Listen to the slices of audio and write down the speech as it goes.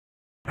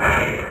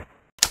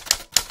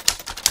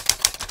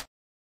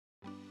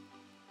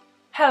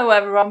Hello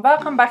everyone,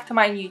 welcome back to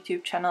my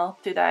YouTube channel.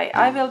 Today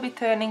I will be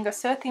turning a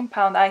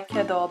 13-pound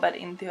IKEA doll bed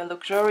into a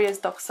luxurious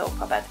dog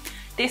sofa bed.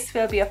 This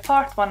will be a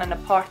part 1 and a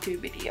part 2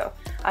 video.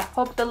 I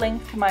popped the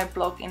link to my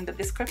blog in the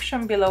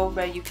description below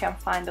where you can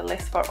find a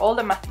list for all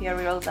the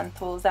materials and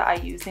tools that I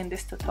use in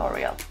this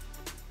tutorial.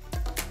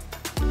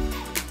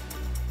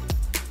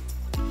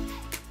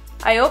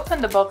 I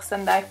opened the box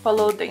and I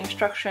followed the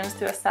instructions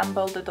to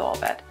assemble the doll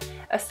bed.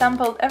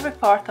 Assembled every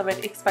part of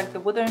it except the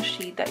wooden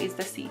sheet that is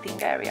the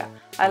seating area.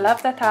 I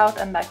left that out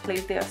and I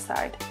placed it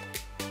aside.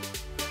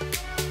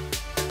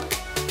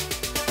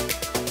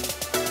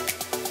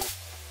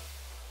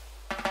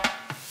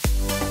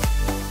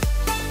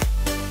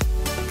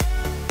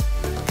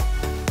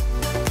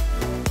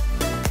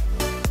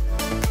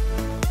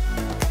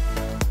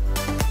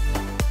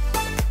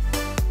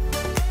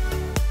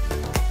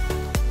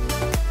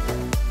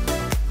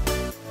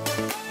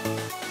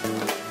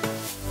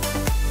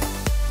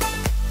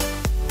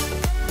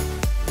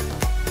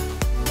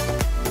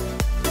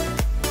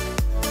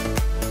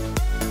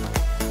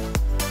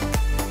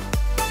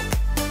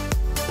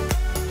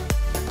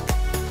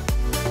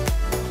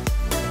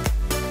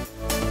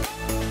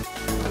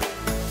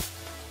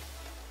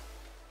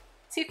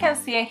 So you can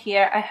see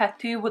here I had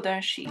two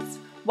wooden sheets.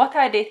 What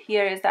I did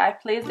here is that I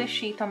placed the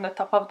sheet on the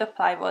top of the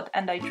plywood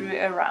and I drew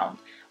it around.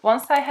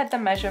 Once I had the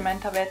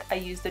measurement of it, I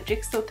used the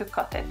jigsaw to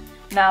cut it.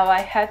 Now I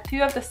had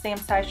two of the same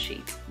size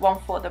sheets, one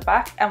for the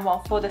back and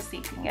one for the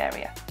seating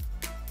area.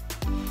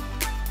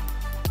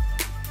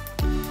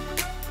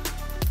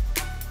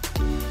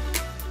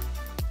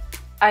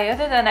 I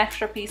added an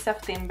extra piece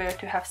of timber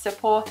to have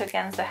support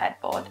against the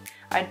headboard.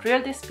 I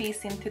drilled this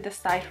piece into the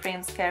side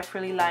frames,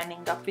 carefully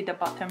lining up with the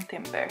bottom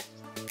timber.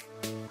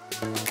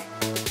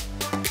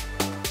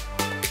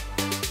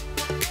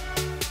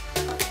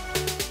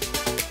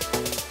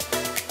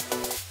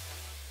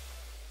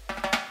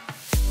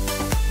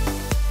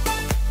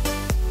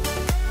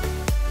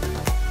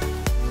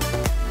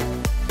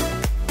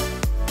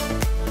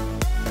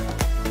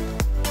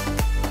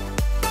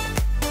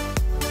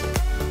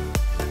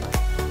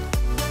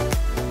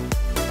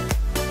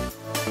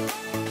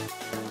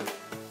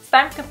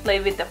 Time to play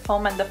with the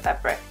foam and the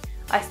fabric.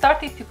 I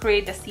started to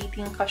create the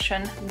seating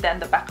cushion, then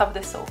the back of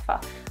the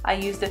sofa. I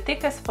used the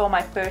thickest foam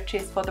I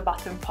purchased for the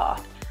bottom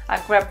part.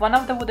 I grabbed one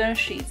of the wooden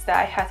sheets that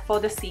I had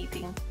for the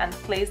seating and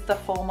placed the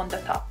foam on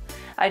the top.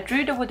 I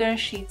drew the wooden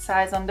sheet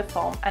size on the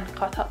foam and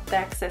cut up the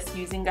excess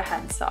using a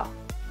handsaw.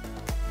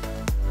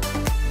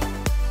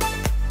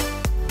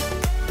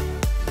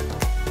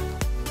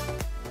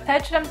 To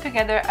attach them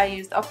together, I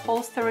used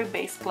upholstery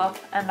base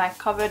cloth and I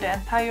covered the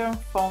entire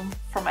foam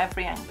from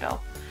every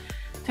angle.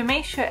 To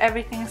make sure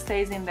everything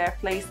stays in their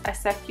place, I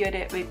secured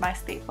it with my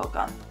staple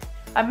gun.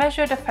 I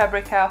measured the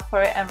fabric out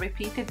for it and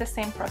repeated the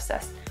same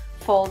process.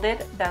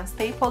 Folded, then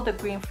stapled the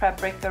green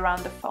fabric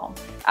around the foam.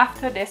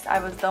 After this, I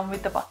was done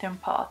with the bottom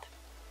part.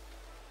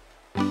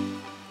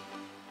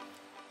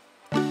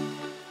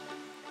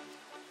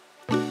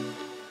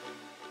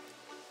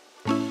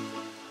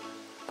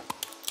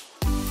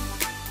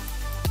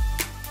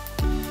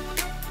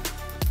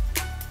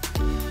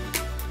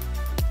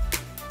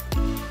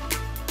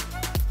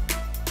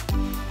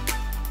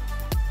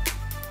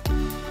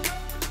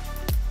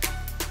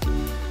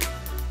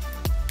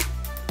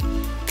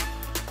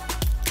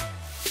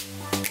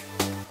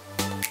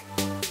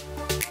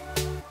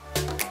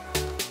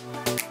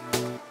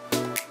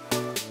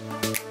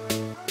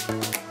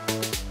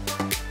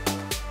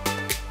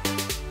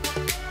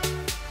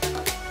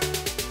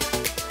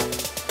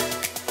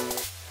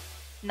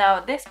 Now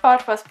this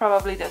part was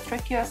probably the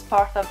trickiest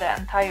part of the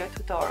entire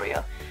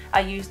tutorial.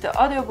 I used the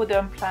other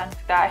wooden plank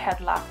that I had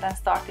left and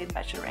started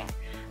measuring.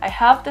 I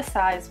halved the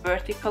size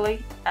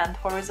vertically and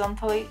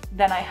horizontally,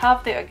 then I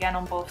halved it again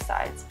on both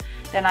sides.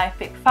 Then I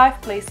picked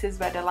 5 places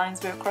where the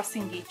lines were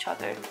crossing each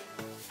other.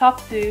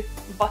 Top 2,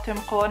 bottom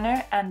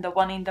corner and the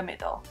one in the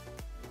middle.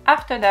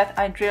 After that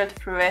I drilled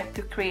through it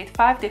to create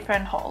 5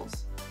 different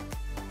holes.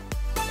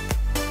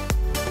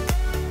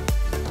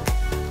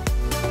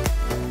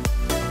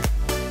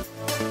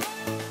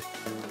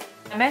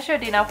 I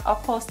measured enough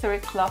upholstery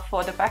cloth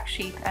for the back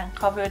sheet and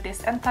covered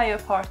this entire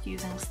part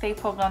using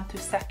staple gun to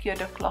secure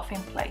the cloth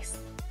in place.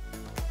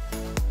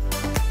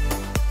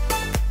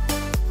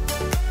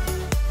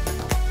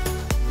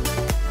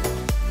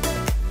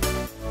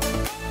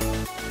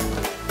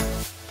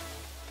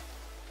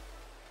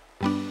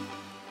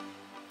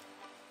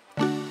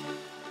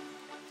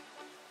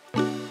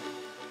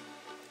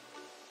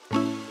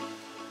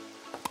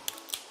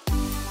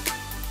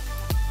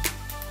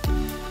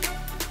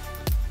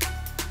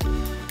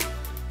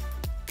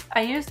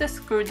 I used a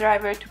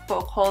screwdriver to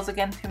poke holes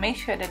again to make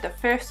sure that the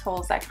first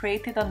holes I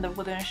created on the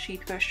wooden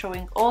sheet were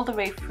showing all the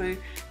way through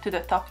to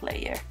the top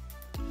layer.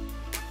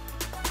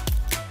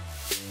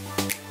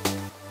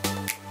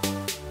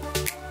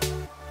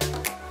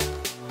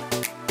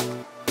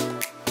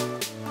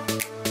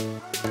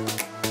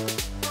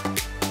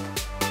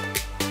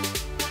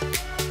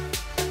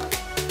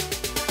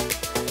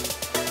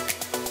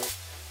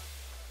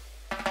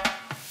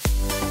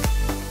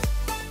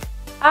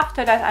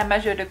 After that, I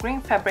measured the green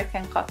fabric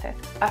and cut it.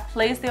 I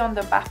placed it on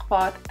the back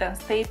part, then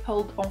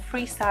stapled on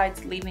 3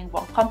 sides, leaving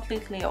one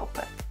completely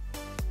open.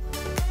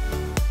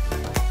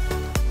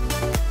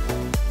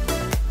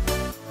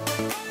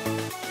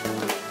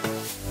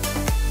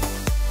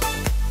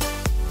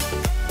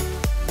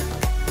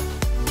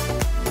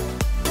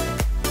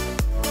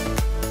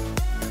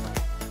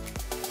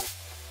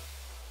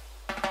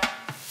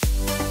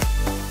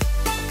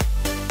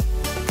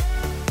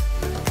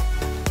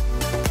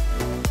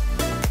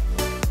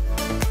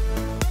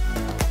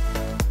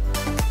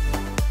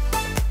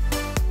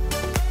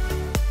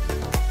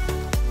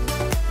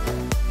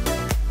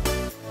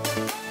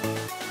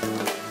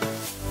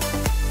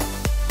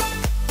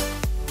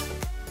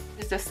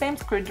 The same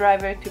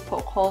screwdriver to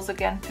poke holes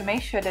again to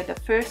make sure that the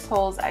first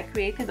holes I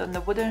created on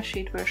the wooden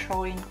sheet were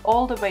showing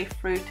all the way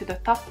through to the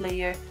top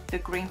layer, the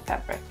green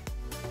fabric.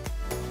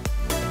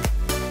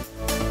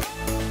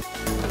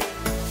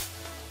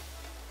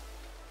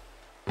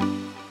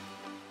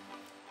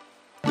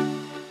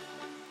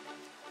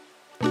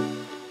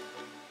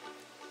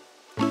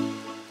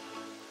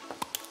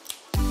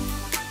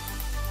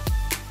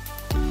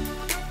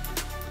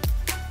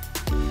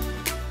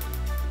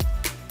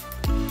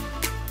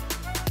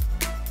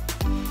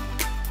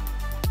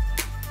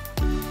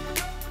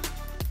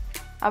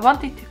 I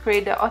wanted to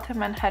create the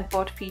Ottoman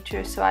headboard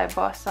feature, so I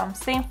bought some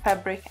same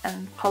fabric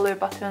and color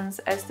buttons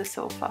as the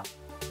sofa.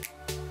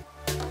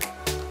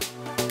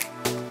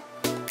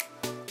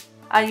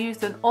 I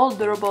used an old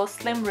durable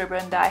slim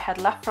ribbon that I had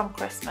left from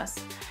Christmas,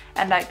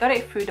 and I got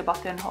it through the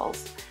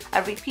buttonholes. I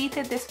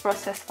repeated this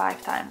process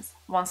 5 times.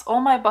 Once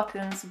all my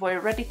buttons were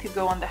ready to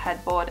go on the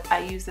headboard, I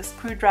used a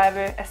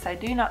screwdriver, as I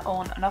do not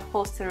own an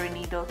upholstery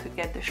needle, to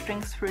get the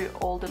strings through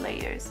all the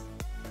layers.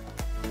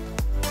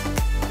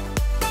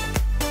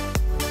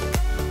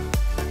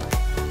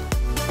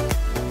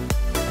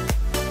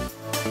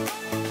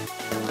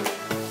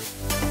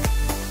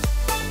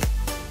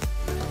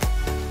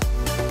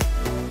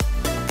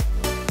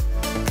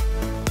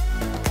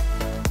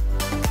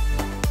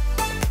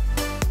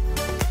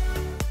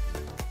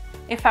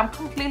 If I'm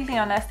completely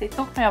honest, it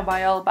took me a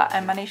while, but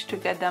I managed to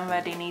get them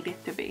where they needed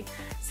to be.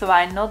 So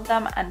I knot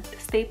them and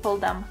staple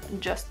them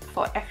just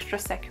for extra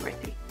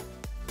security.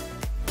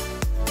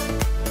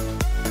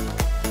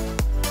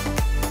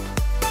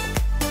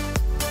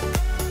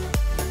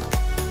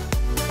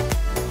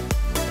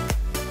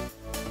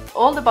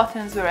 All the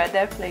buttons were at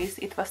their place,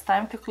 it was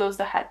time to close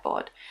the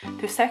headboard.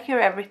 To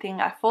secure everything,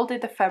 I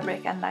folded the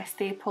fabric and I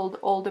stapled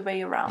all the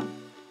way around.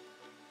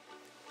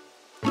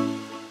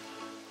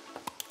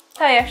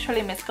 What I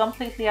actually missed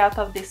completely out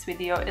of this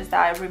video is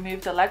that I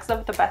removed the legs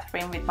of the bed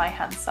frame with my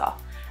handsaw.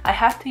 I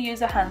had to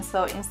use a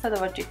handsaw instead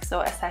of a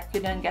jigsaw, as I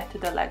couldn't get to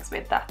the legs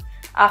with that.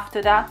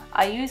 After that,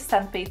 I used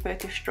sandpaper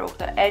to stroke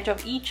the edge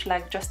of each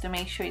leg just to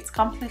make sure it's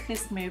completely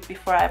smooth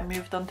before I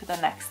moved on to the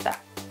next step.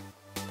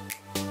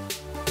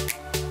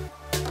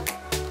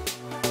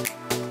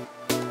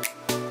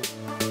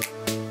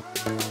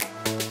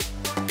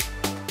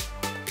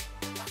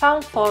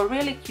 Found 4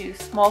 really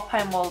cute small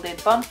pine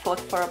molded bun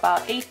foot for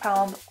about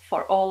 £8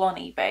 for all on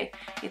eBay.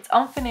 It's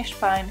unfinished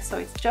pine, so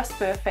it's just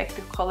perfect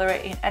to color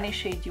it in any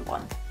shade you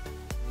want.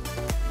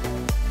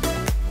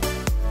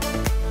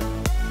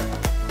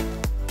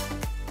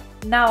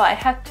 Now I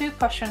had 2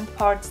 cushion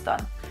parts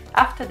done.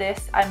 After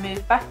this, I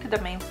moved back to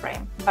the main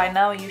frame. By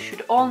now you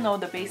should all know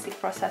the basic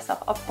process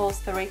of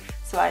upholstery,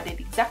 so I did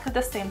exactly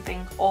the same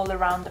thing all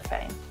around the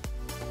frame.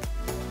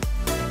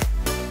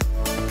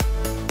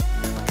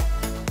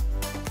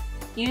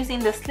 Using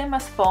the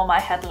slimmest foam I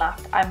had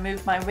left, I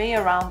moved my way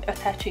around,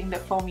 attaching the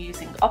foam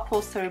using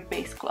upholstery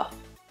base cloth.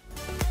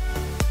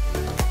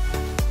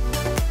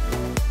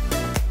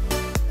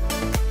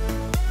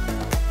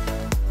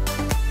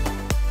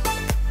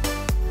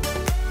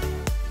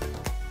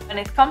 When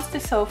it comes to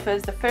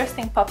sofas, the first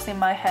thing pops in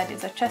my head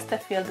is a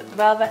Chesterfield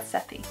velvet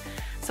settee,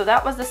 so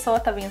that was the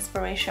sort of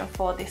inspiration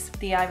for this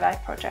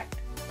DIY project.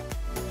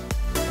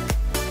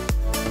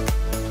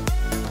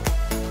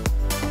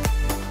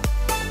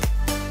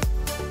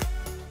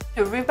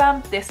 To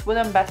revamp this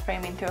wooden bed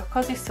frame into a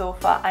cozy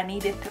sofa, I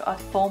needed to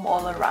add foam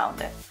all around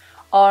it.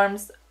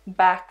 Arms,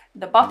 back,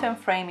 the bottom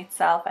frame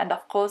itself, and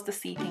of course the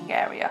seating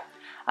area.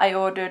 I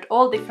ordered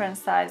all different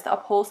sized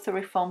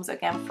upholstery foams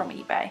again from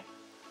eBay.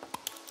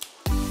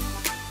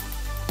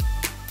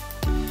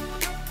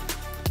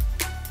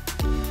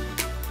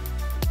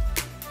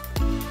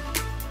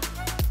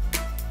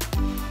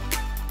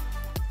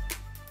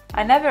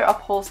 I never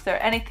upholstered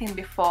anything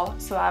before,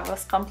 so I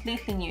was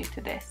completely new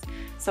to this.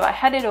 So I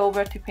headed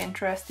over to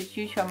Pinterest to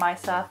tutor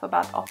myself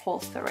about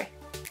upholstery.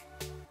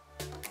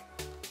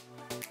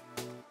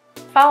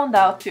 Found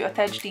out to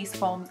attach these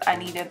foams I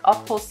needed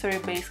upholstery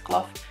base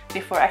cloth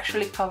before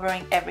actually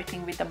covering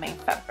everything with the main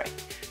fabric.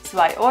 So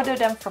I ordered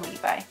them from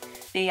eBay.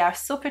 They are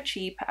super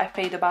cheap, I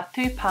paid about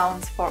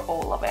 £2 for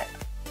all of it.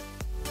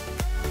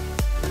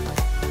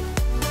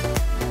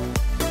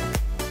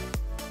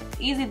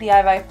 easy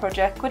DIY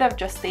project could have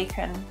just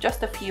taken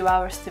just a few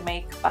hours to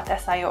make, but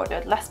as I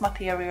ordered less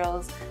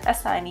materials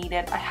as I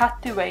needed, I had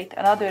to wait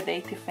another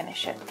day to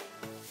finish it.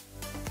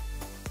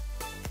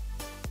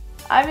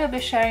 I will be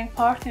sharing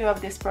part 2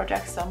 of this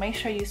project, so make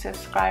sure you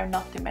subscribe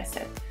not to miss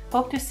it.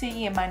 Hope to see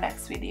you in my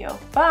next video.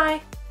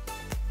 Bye!